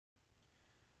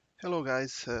Hello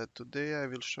guys, today I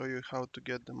will show you how to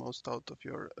get the most out of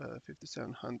your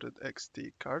 5700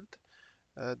 XT card.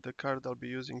 The card I'll be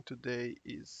using today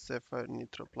is Sapphire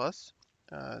Nitro Plus,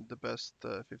 the best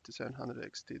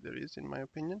 5700 XT there is in my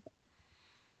opinion.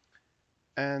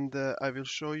 And I will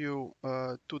show you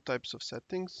two types of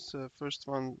settings. First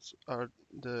ones are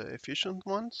the efficient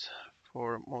ones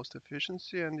for most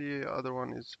efficiency, and the other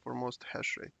one is for most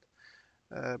hash rate.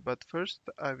 But first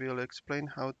I will explain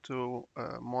how to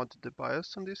mod the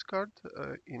BIOS on this card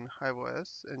in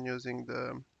HiveOS and using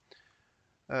the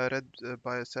Red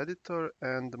BIOS editor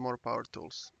and more power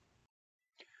tools.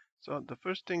 So the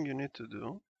first thing you need to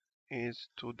do is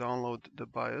to download the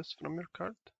BIOS from your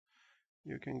card.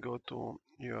 You can go to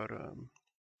your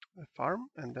farm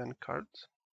and then cards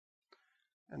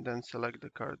and then select the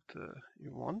card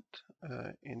you want.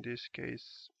 In this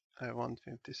case I want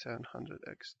 5700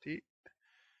 XT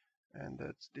and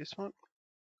that's this one.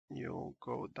 You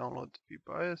go download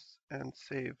VBIOS and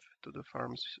save to the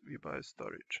farm's VBIOS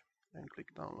storage and click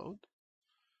download.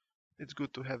 It's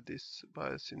good to have this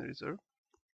BIOS in reserve.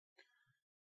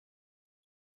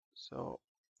 So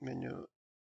when you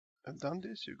have done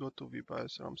this, you go to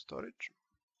VBIOS RAM storage,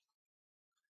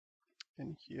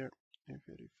 and here if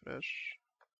you refresh,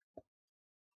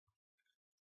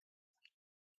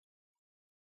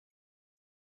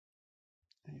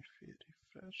 and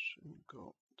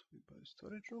go to VBIOS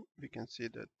storage room, we can see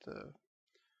that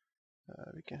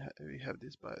we have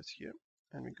this BIOS here,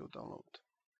 and we go download.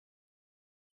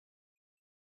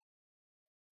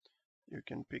 You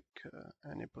can pick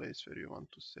any place where you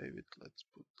want to save it. Let's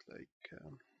put like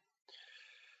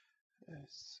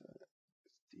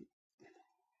SD.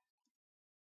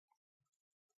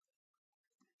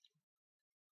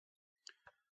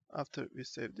 After we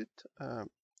saved it,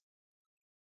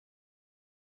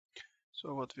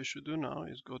 so what we should do now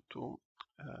is go to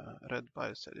Red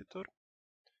BIOS editor,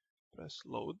 press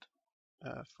load,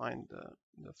 find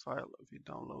the file we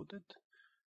downloaded.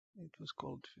 It was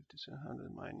called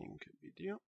 5700 mining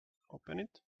video. Open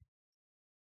it.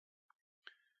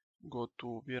 Go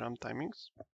to VRAM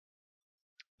timings.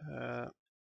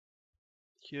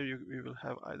 Here you will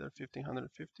have either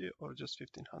 1550 or just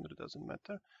 1500, doesn't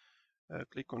matter.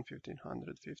 Click on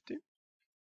 1550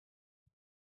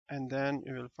 and then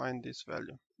you will find this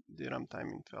value, DRAM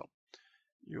timing 12.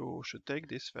 You should take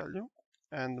this value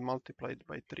and multiply it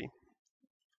by 3.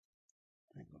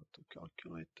 We go to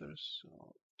calculators,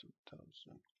 so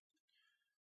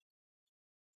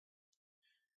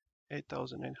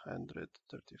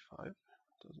 8,835,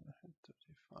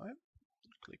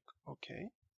 click OK,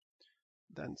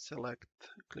 then select,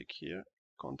 click here,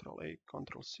 Ctrl A,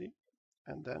 Ctrl C,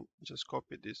 and then just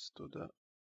copy this to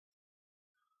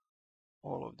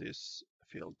all of these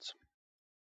fields.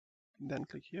 Then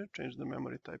click here, change the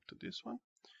memory type to this one,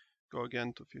 go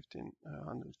again to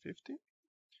 1550,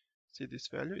 see this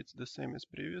value, it's the same as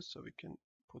previous, so we can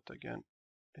put again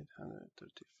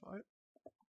 835.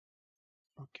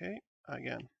 Okay,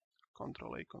 again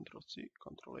Ctrl A, Ctrl C,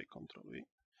 Ctrl A, Ctrl V.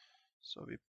 So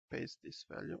we paste this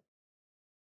value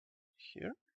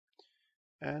here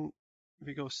and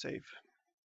we go save.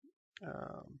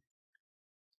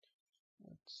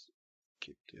 Let's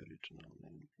keep the original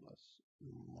name plus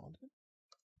model.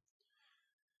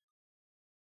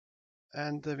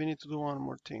 And we need to do one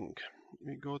more thing.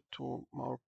 We go to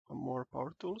more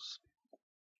power tools.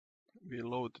 We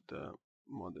load the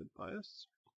modded BIOS.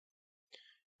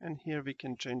 And here we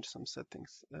can change some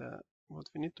settings. What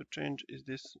we need to change is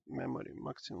this memory,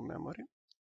 maximum memory.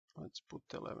 Let's put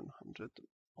 1100,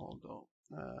 although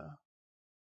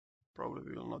probably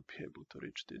we will not be able to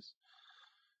reach this.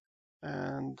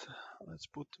 And let's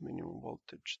put minimum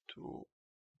voltage to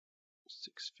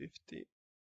 650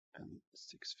 and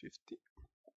 650.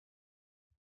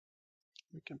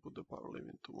 We can put the power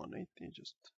limit to 180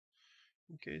 just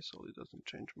in case, so it doesn't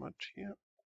change much here.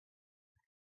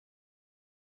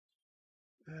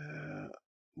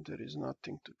 There is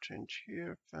nothing to change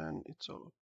here. Fan, it's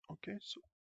all okay. So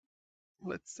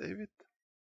let's save it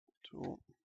to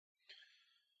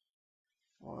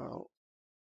file,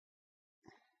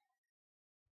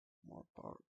 more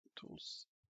power tools,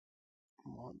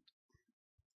 mod.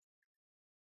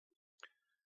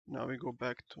 Now we go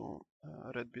back to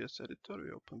Red BIOS editor.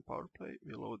 We open PowerPlay.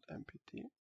 We load MPT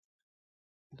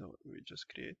that we just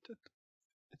created.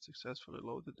 It's successfully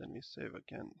loaded, and we save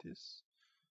again this,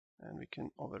 and we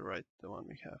can overwrite the one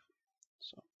we have.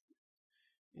 So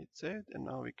it's saved, and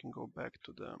now we can go back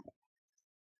to the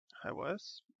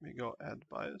HiveOS. We go add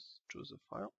BIOS, choose a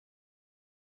file.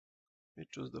 We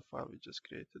choose the file we just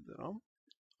created, the ROM.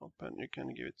 Open. You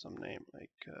can give it some name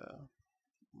like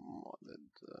modded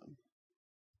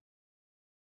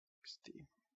txt.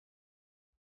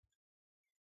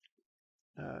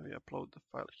 We upload the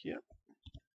file here.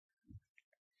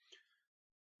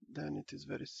 Then it is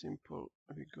very simple.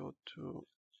 We go to,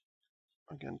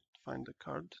 again, find the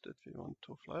card that we want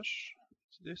to flash.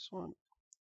 It's this one.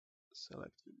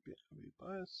 Select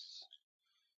VBIOS.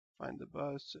 Find the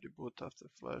BIOS, reboot after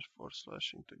flash, /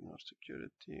 to ignore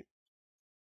security.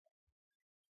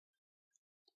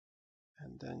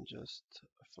 And then just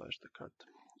flash the card.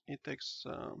 It takes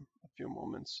a few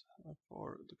moments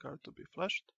for the card to be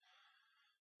flashed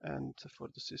and for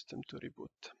the system to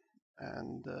reboot.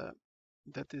 And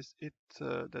that is it.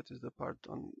 That is the part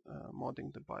on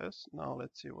modding the BIOS. Now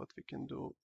let's see what we can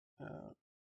do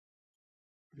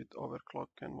with overclock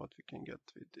and what we can get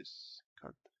with this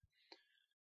card.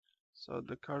 So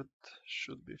the card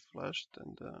should be flashed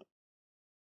and the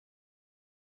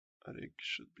rig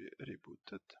should be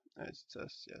rebooted. As it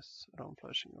says, yes, ROM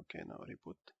flashing. Okay, now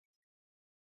reboot.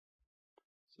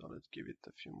 So let's give it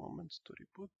a few moments to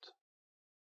reboot.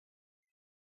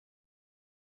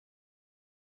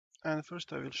 And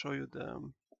first I will show you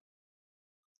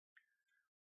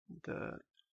the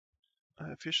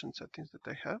efficient settings that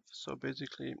I have. So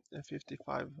basically a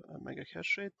 55 mega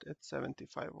hash rate at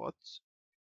 75 watts.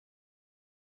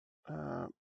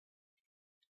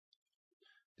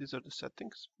 These are the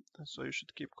settings. So you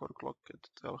should keep core clock at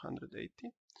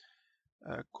 1280.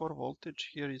 Core voltage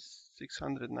here is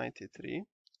 693,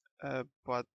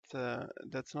 but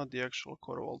that's not the actual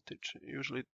core voltage.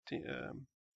 Usually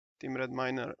Team Red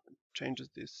Miner changes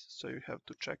this, so you have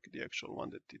to check the actual one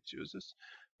that it uses.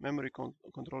 Memory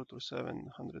controller to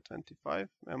 725,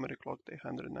 memory clock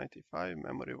 195,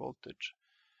 memory voltage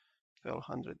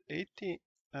 1280.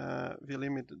 We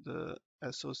limit the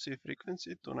SoC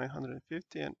frequency to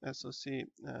 950 and SoC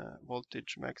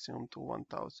voltage maximum to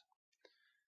 1000.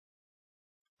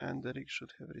 And the rig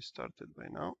should have restarted by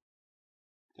now.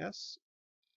 Yes.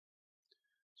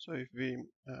 So if we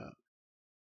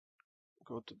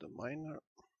go to the miner,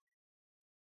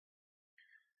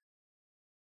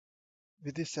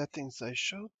 with these settings I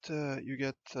showed, you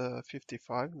get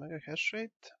 55 mega hash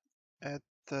rate at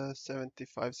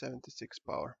 75-76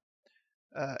 power.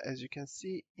 As you can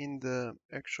see in the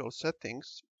actual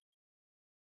settings,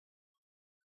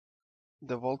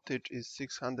 the voltage is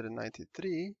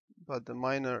 693, but the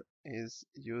miner is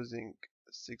using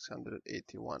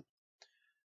 681.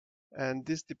 And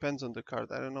this depends on the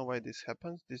card. I don't know why this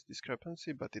happens, this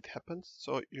discrepancy, but it happens.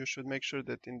 So you should make sure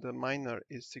that in the miner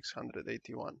is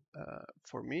 681.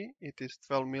 For me, it is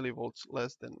 12 millivolts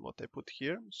less than what I put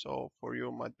here. So for you,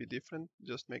 it might be different.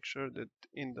 Just make sure that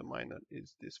in the miner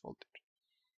is this voltage.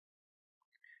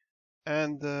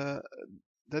 And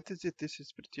that is it. This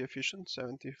is pretty efficient,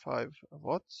 75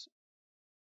 watts.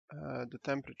 The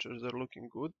temperatures are looking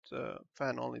good.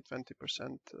 Fan only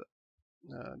 20%.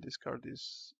 This card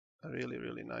is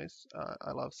really nice.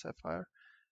 I love Sapphire,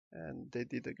 and they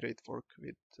did a great work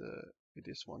with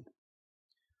this one.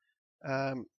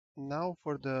 Now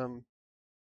for to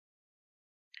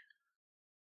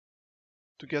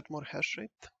get more hash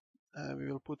rate, we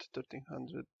will put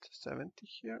 1370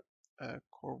 here.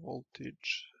 Core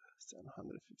voltage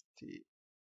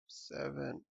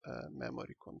 757.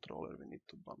 Memory controller, we need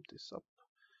to bump this up.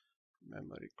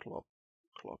 Memory clock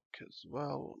as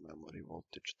well. Memory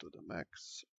voltage to the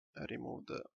max. Remove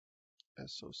the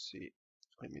SoC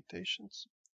limitations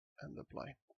and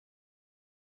apply.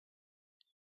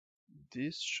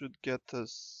 This should get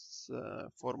us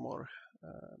 4 more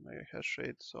mega hash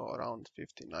rate, so around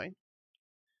 59.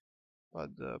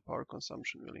 But the power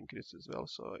consumption will increase as well,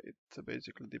 so it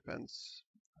basically depends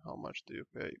how much do you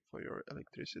pay for your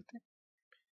electricity,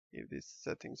 if these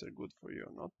settings are good for you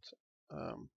or not.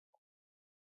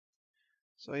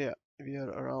 So yeah, we are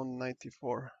around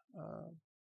 94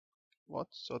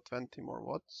 watts, so 20 more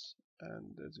watts,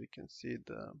 and as we can see,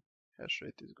 the hash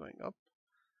rate is going up.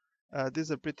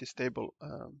 These are pretty stable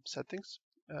settings,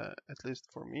 at least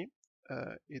for me.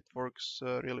 It works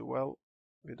really well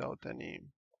without any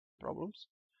problems.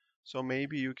 So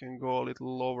maybe you can go a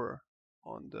little lower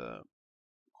on the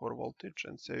core voltage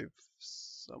and save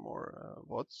some more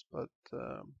watts, but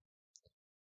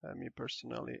me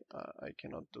personally, I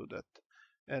cannot do that.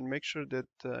 And make sure that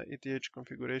ETH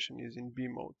configuration is in B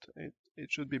mode. It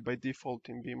should be by default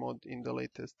in B mode in the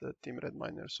latest Team Red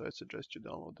Miner, so I suggest you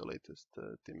download the latest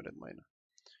Team Red Miner.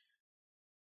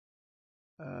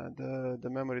 The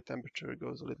memory temperature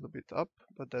goes a little bit up,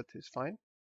 but that is fine.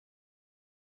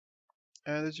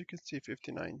 And as you can see,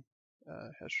 59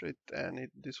 hash rate,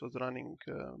 and this was running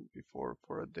before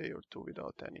for a day or two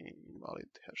without any invalid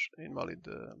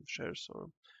shares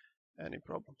or any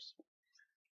problems.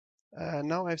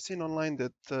 Now I've seen online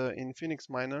that in Phoenix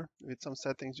Miner, with some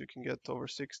settings, you can get over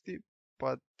 60,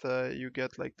 but you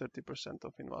get like 30%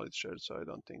 of invalid shares, so I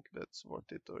don't think that's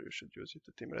worth it, or you should use it.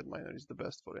 The Team Red Miner is the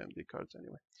best for AMD cards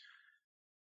anyway.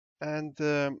 And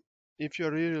if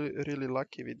you're really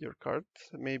lucky with your card,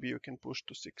 maybe you can push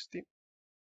to 60.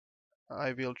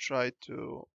 I will try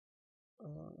to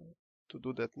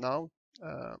do that now.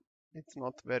 It's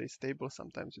not very stable.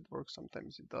 Sometimes it works,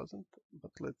 sometimes it doesn't.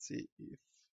 But let's see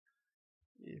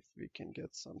if we can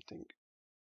get something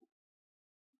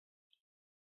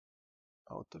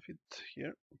out of it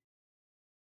here.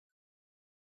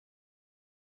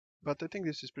 But I think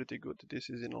this is pretty good. This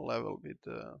is in a level with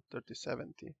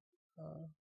 3070,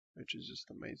 which is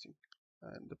just amazing.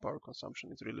 And the power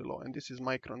consumption is really low. And this is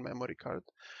Micron memory card.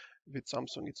 With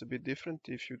Samsung, it's a bit different.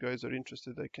 If you guys are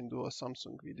interested, I can do a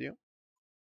Samsung video.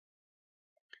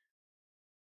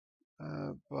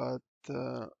 But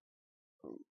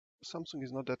Samsung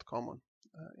is not that common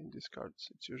in these cards.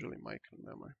 It's usually Micron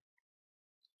memory.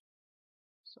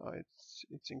 So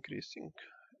it's increasing.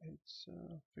 It's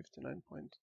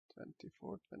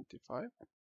 59.24, 25.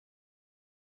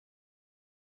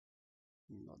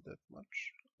 Not that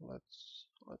much.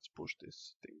 Let's push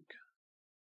this thing.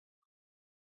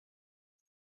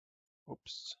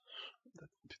 Oops, that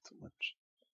would be too much.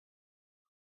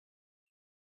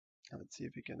 Let's see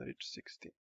if we can reach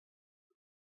 60.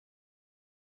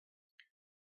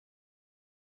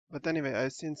 But anyway,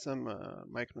 I've seen some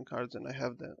Micron cards, and I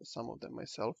have some of them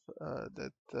myself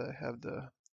that have the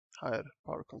higher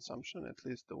power consumption, at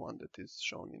least the one that is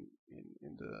shown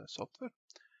in the software.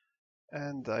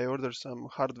 And I ordered some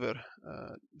hardware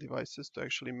devices to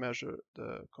actually measure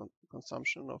the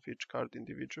consumption of each card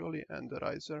individually and the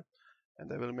riser.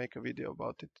 And I will make a video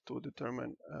about it to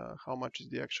determine how much is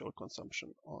the actual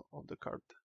consumption of the card,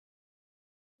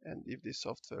 and if these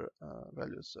software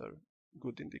values are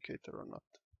good indicator or not.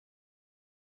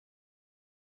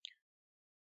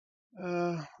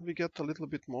 We get a little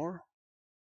bit more.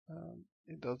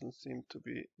 It doesn't seem to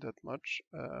be that much.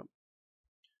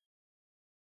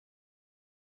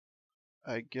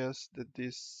 I guess that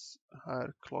these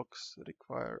higher clocks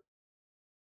require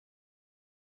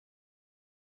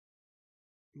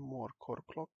more core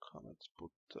clock. Let's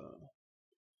put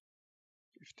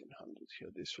 1500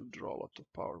 here. This will draw a lot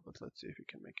of power, but let's see if we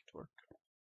can make it work.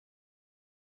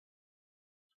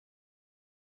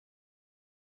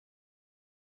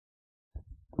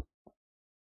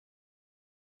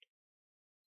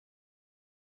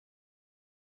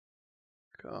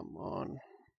 Come on.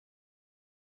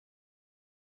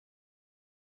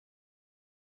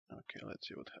 Okay, let's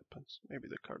see what happens. Maybe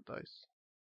the card dies.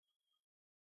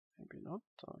 Maybe not.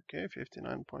 Okay,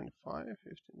 59.5,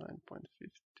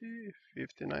 59.50,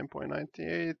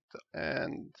 59.98,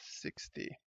 and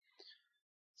 60.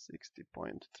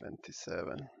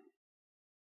 60.27.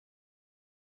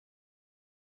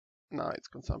 Now it's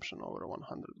consumption over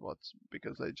 100 watts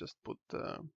because I just put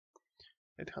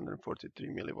 843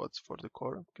 milliwatts for the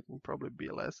core. It can probably be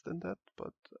less than that,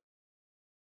 but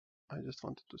I just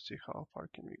wanted to see how far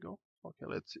can we go. Okay,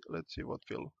 let's see what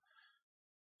will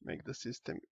make the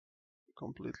system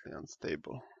completely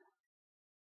unstable.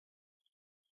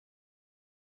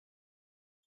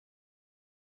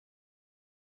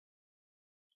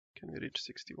 Can we reach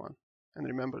 61? And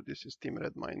remember, this is Team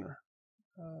Red Miner,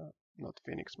 not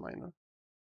Phoenix Miner.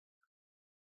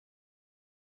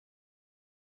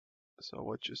 So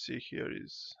what you see here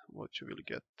is what you will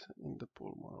get in the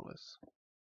pool, more or less.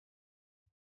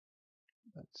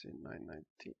 Let's see,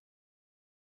 990.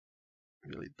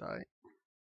 Will it die?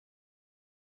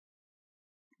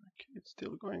 Okay, it's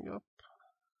still going up.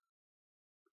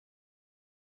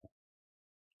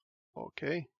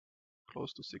 Okay,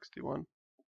 close to 61.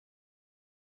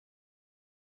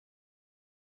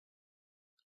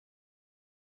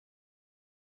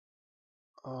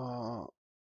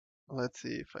 Let's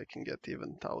see if I can get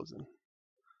even 1000.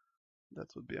 That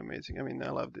would be amazing. I mean, I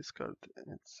love this card.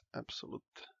 It's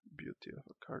absolute beauty of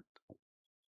a card.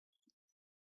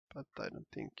 But I don't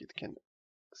think it can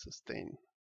sustain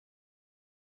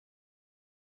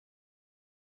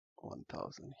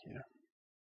 1000 here.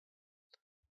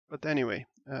 But anyway,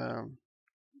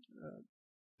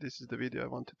 this is the video I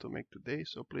wanted to make today.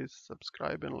 So please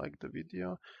subscribe and like the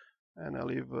video. And I'll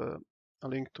leave a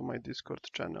link to my Discord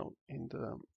channel in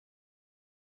the,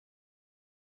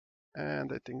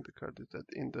 and I think the card is that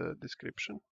in the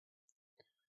description.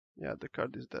 Yeah, the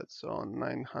card is dead. So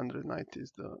 990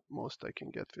 is the most I can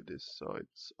get with this. So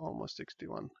it's almost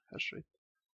 61 hash rate.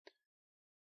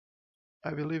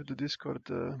 I will leave the Discord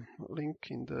link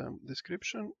in the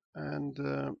description. And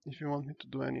if you want me to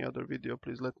do any other video,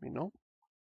 please let me know.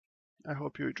 I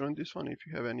hope you enjoyed this one. If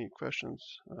you have any questions,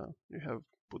 you have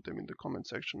put them in the comment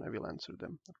section. I will answer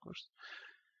them, of course.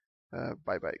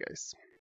 Bye bye, guys.